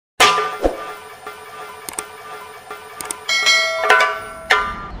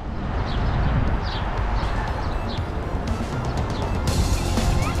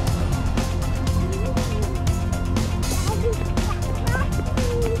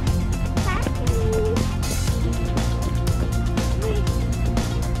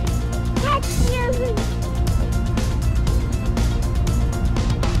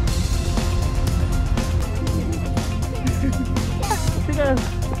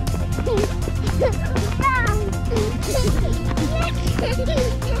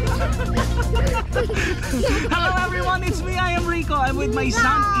Hello everyone, it's me, I am Rico. I'm with my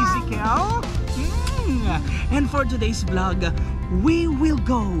son Ezekiel. And for today's vlog, we will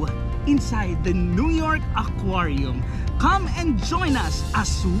go inside the New York Aquarium. Come and join us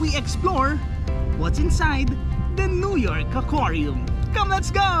as we explore what's inside the New York Aquarium. Come,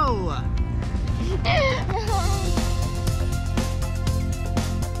 let's go!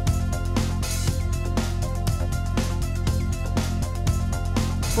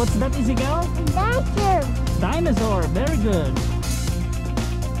 What's that, Ezekiel? Dinosaur. Dinosaur, very good.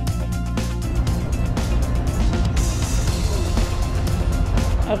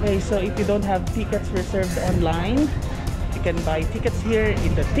 Okay, so if you don't have tickets reserved online, you can buy tickets here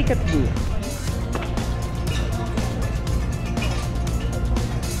in the ticket booth.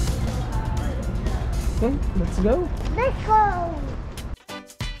 Okay, let's go. Let's go.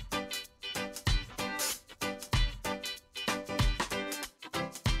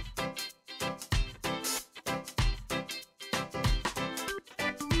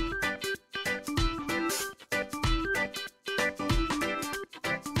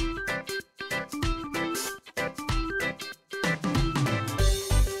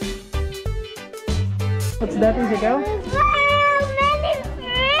 What's that, Ezekiel? Wow, many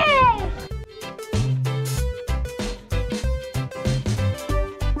fish!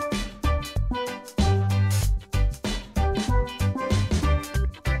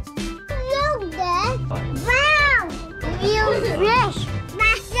 Look, Dad! Wow! Real fish!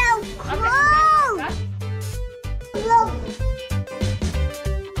 That's so cool! Look!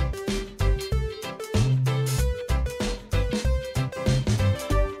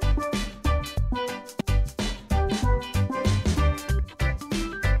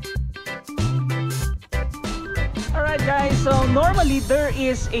 Alright guys, so normally there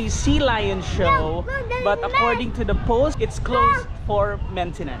is a sea lion show, but according to the post, it's closed for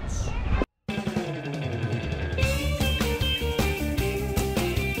maintenance.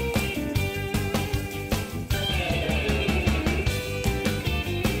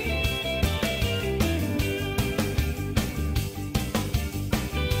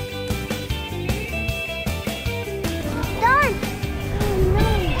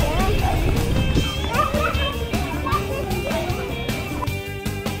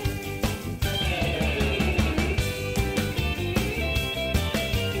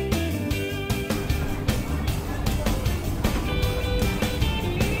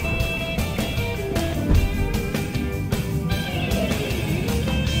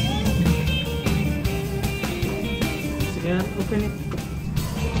 Yeah, open it.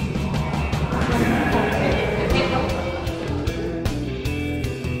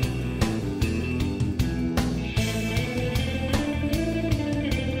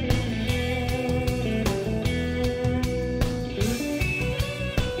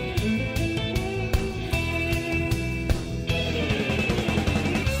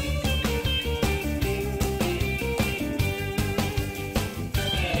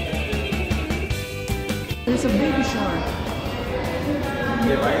 There's a baby shark.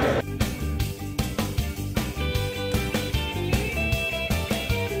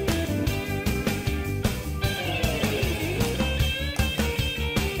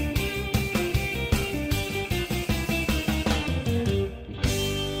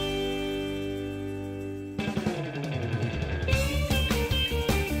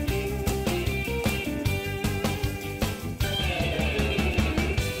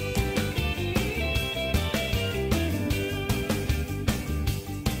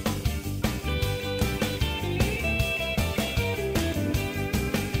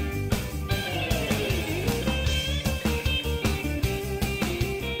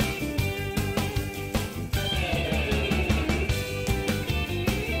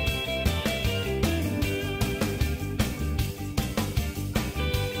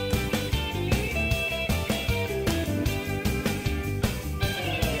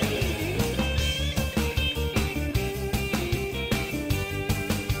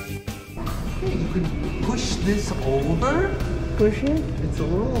 You can push this over. Push it? It's a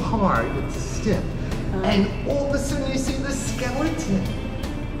little hard, it's stiff. And all of a sudden you see the skeleton.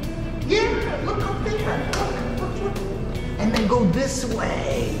 Yeah, look up there. Look. And then go this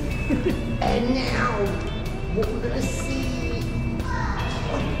way. And now, what we're gonna see,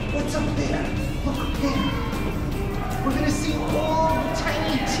 what's up there? Look up there. We're gonna see all the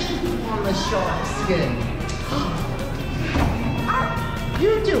tiny teeth on the shark skin.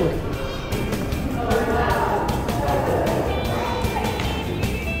 You do it.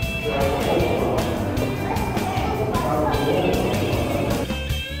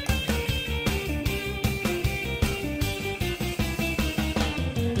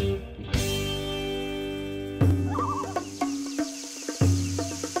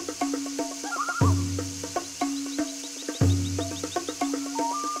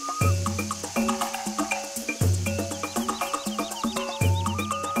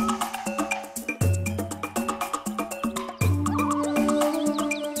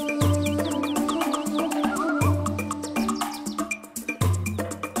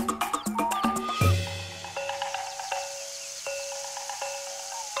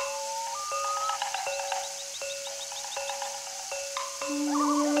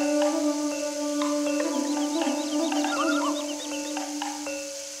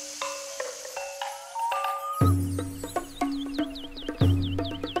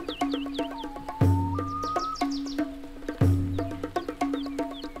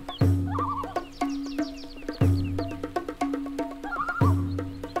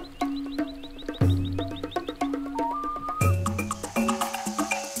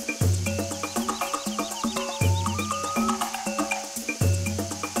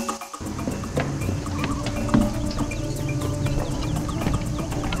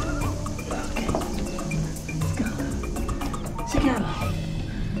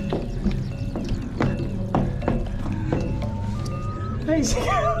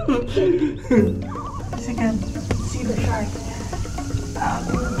 Second, see the shark.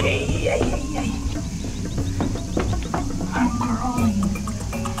 Okay, yay. I'm crawling.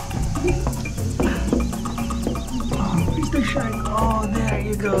 Oh, where's the shark? Oh, there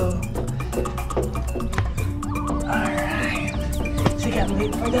you go. Alright. Second,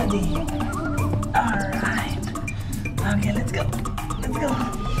 wait for daddy. Alright. Okay, let's go. Let's go.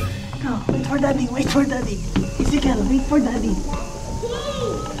 Go, wait for daddy, wait for daddy. Ezekiel, wait for daddy.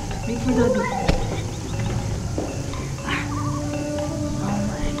 Wait for daddy.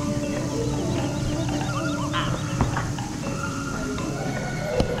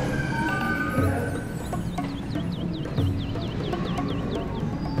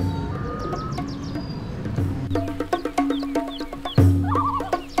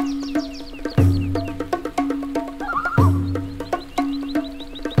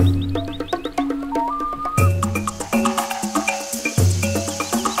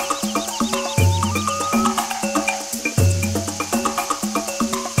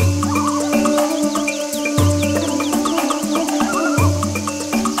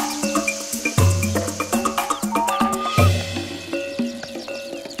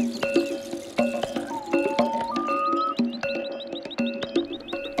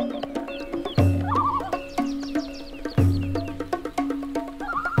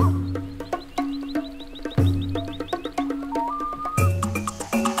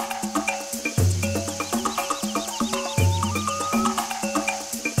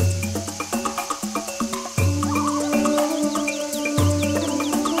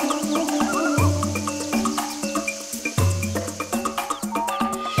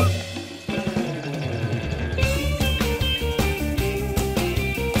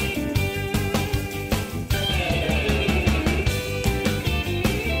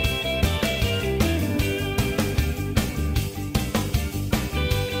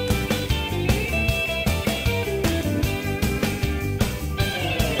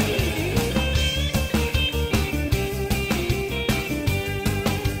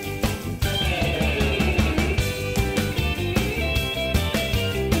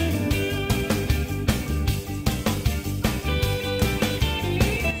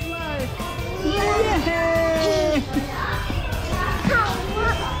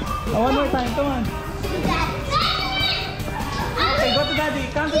 One more time, come on. Okay, go to daddy.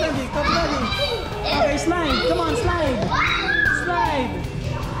 Come to daddy. Come to daddy. Okay, slide. Come on, slide. Slide.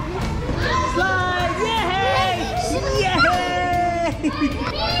 Slide. Yay!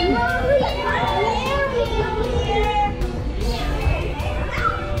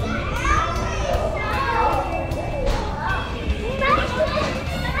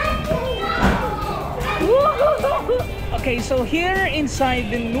 Okay, so here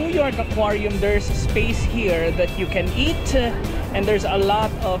inside the New York Aquarium, there's space here that you can eat, and there's a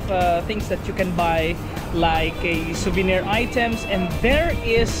lot of things that you can buy, like souvenir items, and there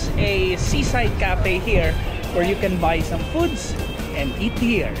is a seaside cafe here where you can buy some foods and eat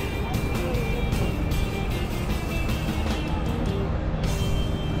here.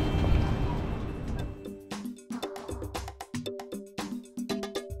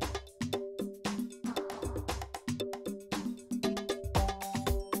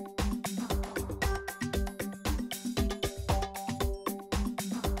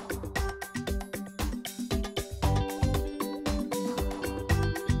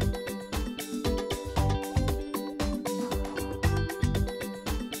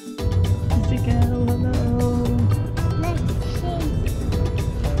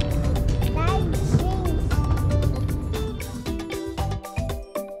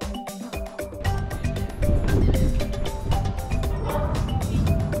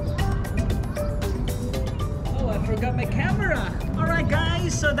 Got my camera. Alright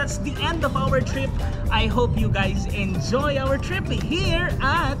guys, so that's the end of our trip. I hope you guys enjoy our trip here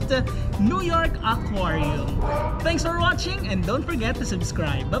at New York Aquarium. Thanks for watching and don't forget to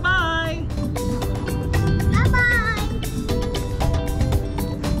subscribe. Bye bye.